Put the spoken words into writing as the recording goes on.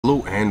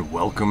Hello and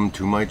welcome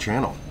to my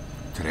channel.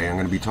 Today I'm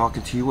going to be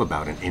talking to you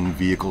about an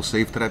in-vehicle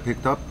safe that I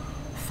picked up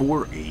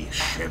for a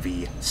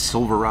Chevy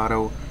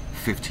Silverado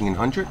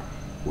 1500,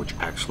 which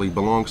actually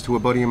belongs to a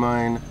buddy of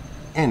mine,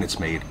 and it's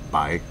made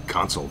by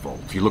Console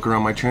Vault. If you look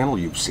around my channel,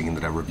 you've seen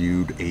that I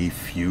reviewed a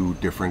few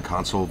different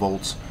Console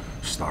Vaults.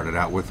 Started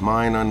out with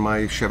mine on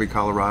my Chevy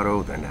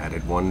Colorado, then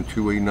added one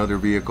to another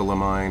vehicle of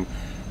mine.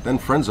 Then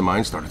friends of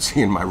mine started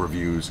seeing my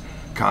reviews,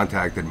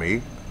 contacted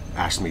me,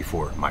 asked me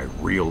for my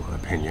real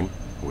opinion,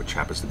 which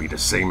happens to be the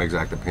same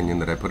exact opinion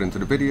that I put into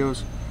the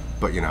videos,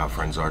 but you know how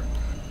friends are.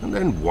 And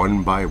then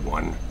one by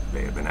one,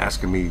 they have been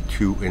asking me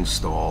to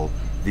install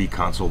the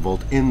Console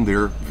Vault in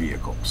their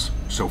vehicles.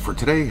 So for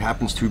today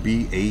happens to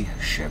be a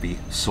Chevy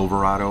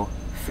Silverado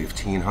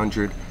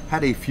 1500.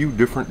 Had a few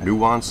different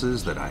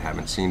nuances that I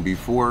haven't seen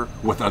before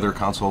with other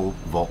Console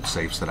Vault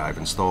safes that I've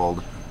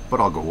installed, but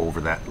I'll go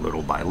over that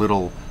little by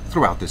little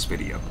throughout this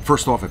video.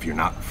 First off, if you're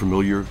not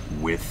familiar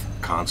with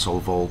Console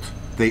Vault,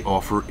 they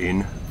offer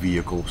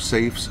in-vehicle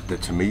safes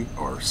that to me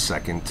are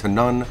second to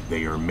none.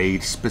 They are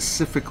made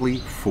specifically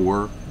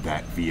for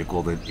that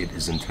vehicle that it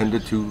is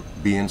intended to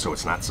be in, so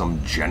it's not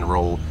some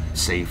general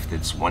safe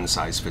that's one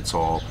size fits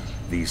all.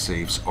 These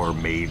safes are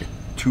made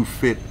to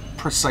fit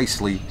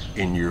precisely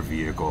in your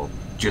vehicle,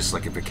 just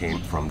like if it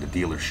came from the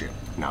dealership.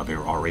 Now,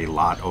 there are a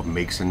lot of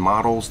makes and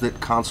models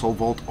that Console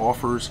Vault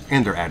offers,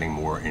 and they're adding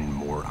more and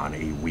more on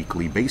a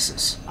weekly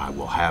basis. I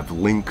will have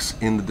links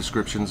in the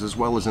descriptions as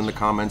well as in the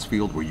comments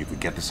field where you could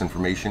get this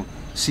information,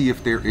 see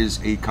if there is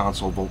a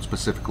Console Vault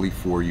specifically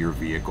for your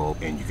vehicle,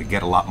 and you could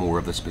get a lot more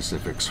of the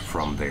specifics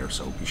from there,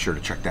 so be sure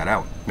to check that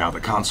out. Now, the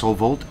Console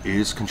Vault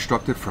is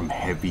constructed from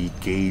heavy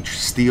gauge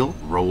steel,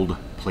 rolled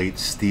plate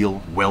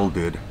steel,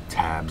 welded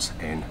tabs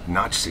and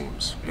notch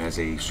seams. It has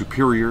a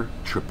superior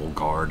triple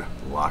guard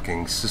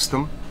locking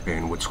system,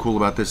 and what's cool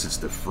about this, it's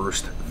the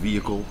first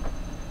vehicle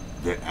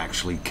that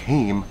actually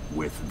came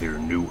with their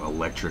new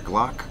electric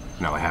lock.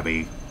 Now, I have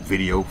a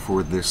video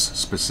for this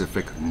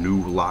specific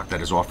new lock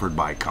that is offered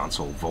by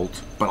Console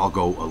Vault, but I'll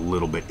go a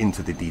little bit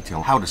into the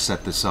detail how to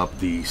set this up.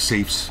 The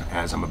safes,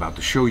 as I'm about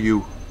to show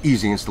you,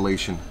 easy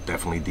installation,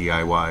 definitely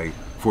DIY.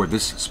 For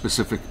this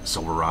specific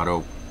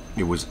Silverado,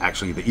 it was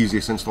actually the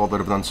easiest install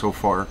that I've done so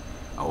far.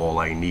 All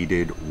I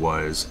needed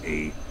was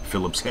a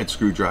Phillips head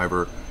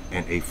screwdriver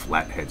and a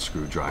flathead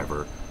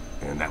screwdriver,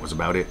 and that was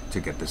about it to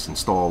get this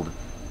installed.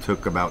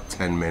 Took about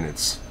 10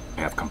 minutes.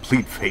 I have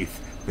complete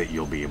faith that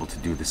you'll be able to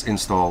do this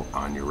install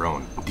on your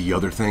own. The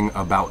other thing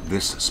about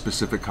this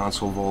specific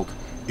Console Vault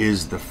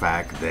is the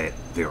fact that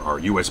there are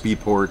USB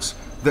ports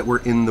that were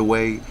in the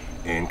way,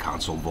 and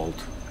Console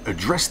Vault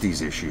addressed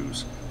these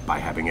issues by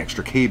having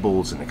extra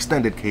cables and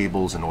extended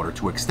cables in order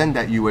to extend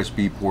that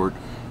USB port,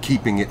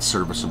 keeping it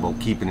serviceable,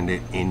 keeping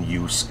it in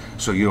use,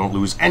 so you don't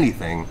lose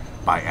anything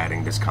by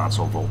adding this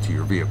Console Vault to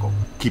your vehicle.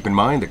 Keep in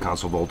mind that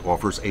Console Vault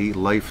offers a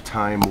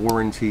lifetime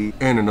warranty,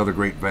 and another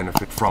great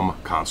benefit from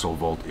Console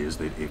Vault is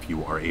that if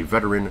you are a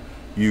veteran,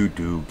 you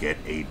do get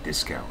a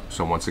discount.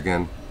 So once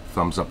again,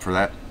 thumbs up for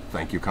that.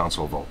 Thank you,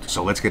 Console Vault.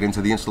 So let's get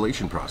into the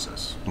installation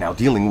process. Now,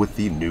 dealing with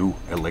the new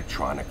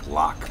electronic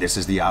lock. This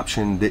is the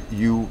option that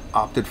you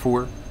opted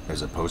for,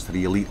 as opposed to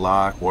the Elite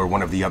lock or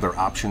one of the other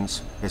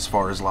options as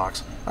far as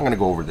locks. I'm going to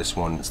go over this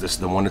one. This is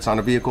the one that's on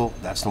a vehicle.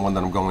 That's the one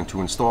that I'm going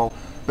to install.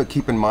 But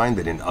keep in mind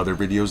that in other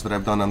videos that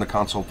I've done on the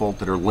Console Vault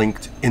that are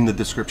linked in the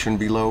description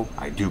below,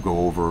 I do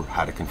go over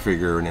how to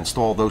configure and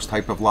install those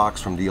type of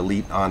locks from the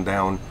Elite on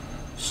down.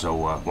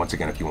 So once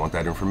again, if you want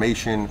that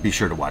information, be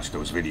sure to watch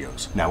those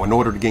videos. Now, in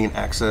order to gain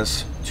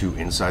access to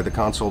inside the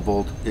Console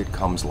Vault, it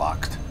comes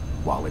locked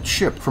while it's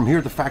shipped. From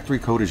here, the factory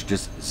code is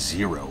just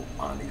 0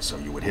 on these. So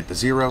you would hit the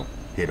 0,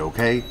 hit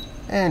OK,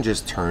 and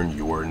just turn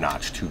your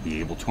notch to be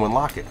able to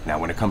unlock it. Now,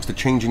 when it comes to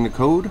changing the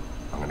code,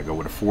 I'm going to go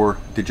with a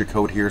 4-digit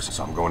code here,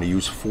 so I'm going to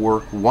use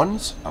 4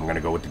 ones. I'm going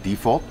to go with the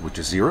default, which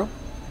is 0.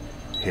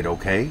 Hit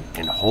OK,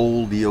 and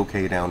hold the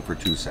OK down for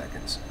 2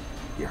 seconds.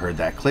 You heard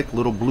that click,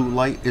 little blue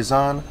light is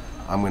on.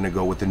 I'm going to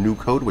go with the new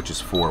code, which is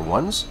 4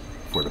 ones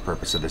for the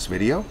purpose of this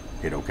video.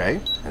 Hit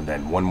OK, and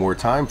then one more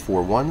time,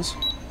 4 ones.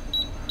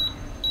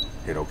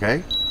 Hit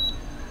OK.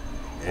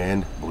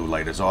 And blue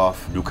light is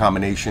off. New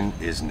combination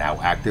is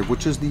now active,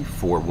 which is the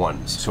 4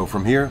 ones. So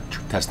from here,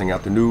 testing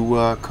out the new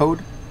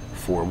code,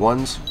 4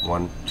 ones,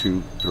 1,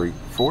 2, 3,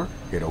 4,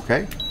 hit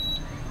OK.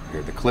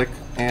 Hear the click,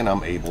 and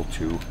I'm able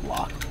to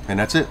lock. And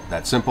that's it,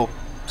 that's simple.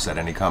 Set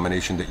any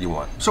combination that you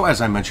want. So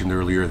as I mentioned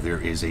earlier, there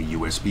is a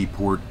USB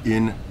port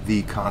in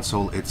the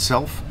console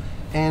itself,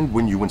 and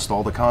when you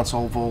install the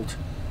Console Vault,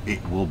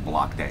 it will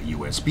block that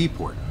USB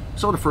port.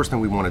 So the first thing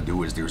we want to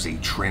do is there's a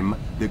trim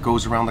that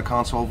goes around the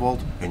Console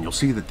Vault, and you'll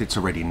see that it's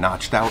already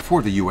notched out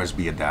for the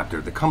USB adapter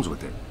that comes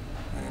with it.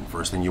 And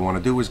first thing you want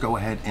to do is go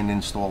ahead and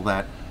install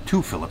that.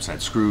 2 Phillips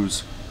head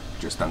screws,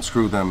 just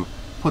unscrew them,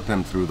 put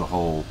them through the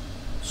hole,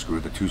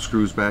 screw the 2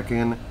 screws back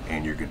in,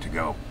 and you're good to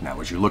go.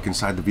 Now, as you look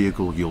inside the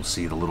vehicle, you'll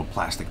see the little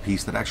plastic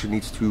piece that actually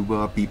needs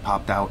to be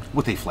popped out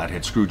with a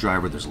flathead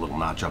screwdriver. There's a little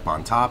notch up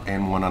on top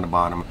and one on the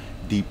bottom.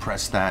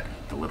 Depress that.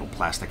 The little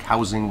plastic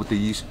housing with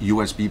the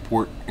USB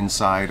port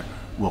inside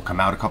will come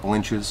out a couple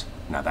inches.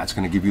 Now that's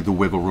going to give you the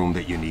wiggle room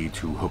that you need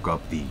to hook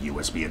up the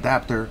USB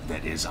adapter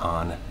that is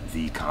on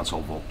the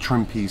console vault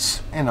trim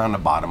piece. And on the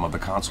bottom of the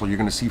console, you're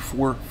going to see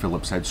 4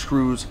 Phillips head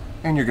screws,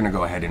 and you're going to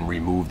go ahead and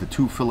remove the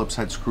 2 Phillips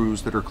head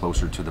screws that are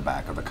closer to the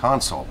back of the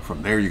console.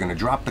 From there, you're going to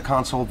drop the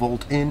console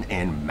vault in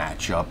and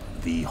match up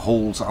the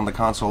holes on the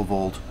console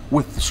vault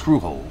with the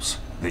screw holes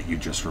that you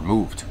just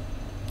removed.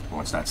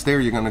 Once that's there,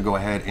 you're going to go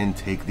ahead and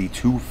take the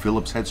 2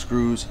 Phillips head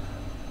screws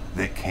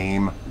that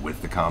came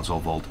with the console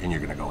vault, and you're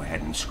going to go ahead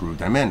and screw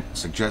them in.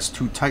 Suggest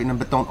to tighten them,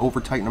 but don't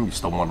over tighten them. You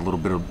still want a little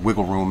bit of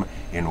wiggle room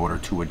in order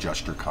to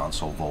adjust your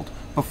console vault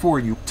before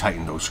you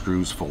tighten those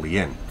screws fully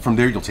in. From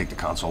there, you'll take the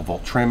console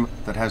vault trim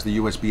that has the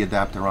USB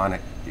adapter on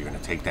it. You're going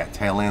to take that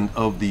tail end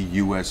of the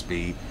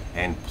USB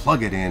and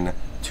plug it in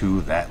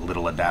to that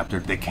little adapter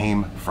that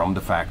came from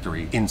the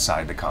factory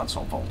inside the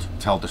console vault.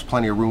 Tell there's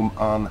plenty of room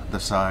on the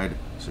side,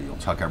 so you'll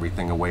tuck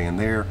everything away in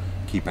there.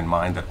 Keep in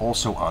mind that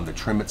also on the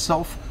trim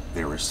itself,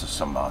 there is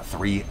some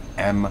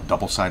 3M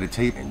double-sided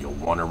tape, and you'll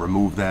want to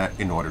remove that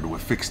in order to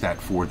affix that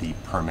for the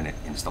permanent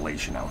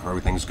installation. Now, if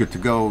everything's good to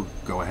go,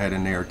 go ahead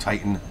in there,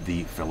 tighten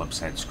the Phillips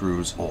head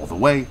screws all the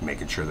way,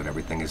 making sure that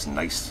everything is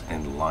nice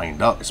and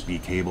lined up. The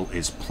USB cable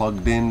is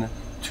plugged in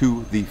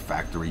to the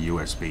factory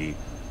USB,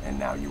 and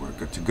now you are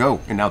good to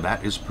go. And now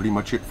that is pretty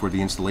much it for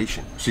the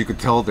installation. So you can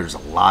tell there's a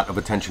lot of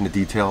attention to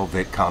detail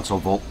that Console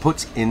Vault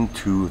puts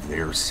into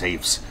their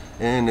safes.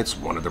 And it's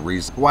one of the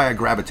reasons why I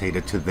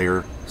gravitated to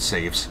their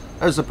safes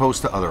as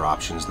opposed to other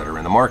options that are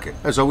in the market.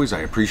 As always, I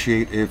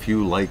appreciate if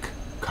you like,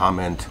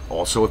 comment.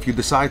 Also, if you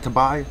decide to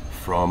buy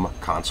from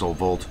Console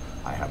Vault,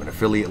 I have an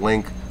affiliate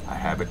link. I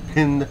have it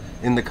pinned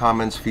in the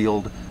comments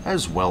field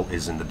as well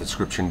as in the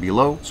description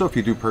below. So if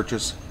you do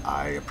purchase,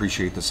 I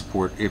appreciate the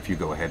support if you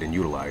go ahead and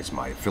utilize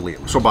my affiliate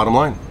link. So bottom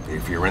line,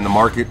 if you're in the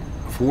market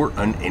for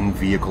an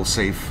in-vehicle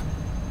safe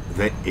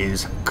that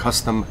is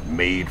custom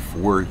made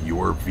for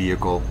your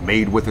vehicle,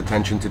 made with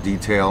attention to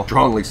detail,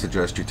 strongly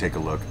suggest you take a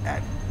look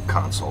at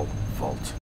Console Vault.